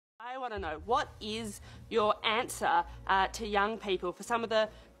I want to know, what is your answer to young people for some of the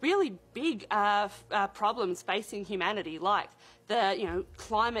really big problems facing humanity, like the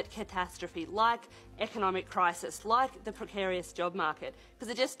climate catastrophe, like economic crisis, like the precarious job market? Because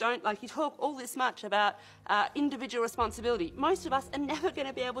they just don't, like, you talk all this much about individual responsibility. Most of us are never going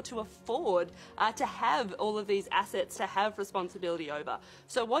to be able to afford to have all of these assets to have responsibility over.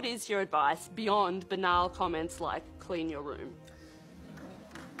 So what is your advice beyond banal comments like clean your room?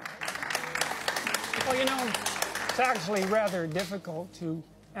 Well, it's actually rather difficult to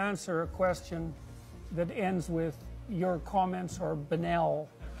answer a question that ends with "your comments are banal"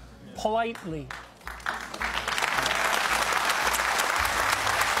 politely.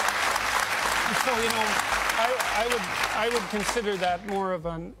 So, I would consider that more of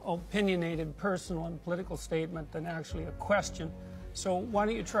an opinionated, personal and political statement than actually a question. So why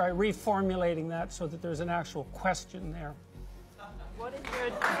don't you try reformulating that so that there's an actual question there? What is your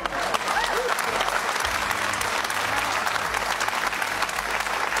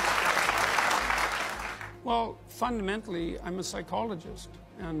Well, fundamentally, I'm a psychologist,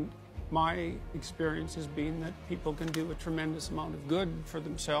 and my experience has been that people can do a tremendous amount of good for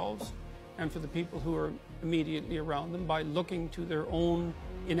themselves and for the people who are immediately around them by looking to their own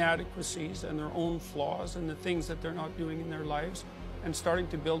inadequacies and their own flaws and the things that they're not doing in their lives and starting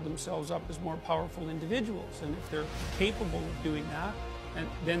to build themselves up as more powerful individuals. And if they're capable of doing that,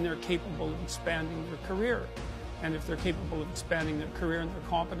 then they're capable of expanding their career. And if they're capable of expanding their career and their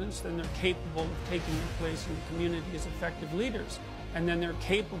competence, then they're capable of taking their place in the community as effective leaders. And then they're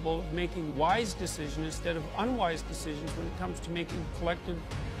capable of making wise decisions instead of unwise decisions when it comes to making collective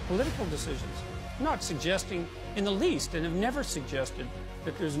political decisions. I'm not suggesting in the least, and have never suggested,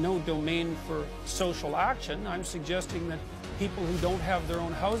 that there's no domain for social action. I'm suggesting that people who don't have their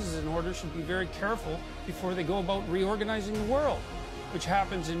own houses in order should be very careful before they go about reorganizing the world, which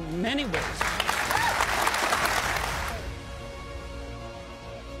happens in many ways.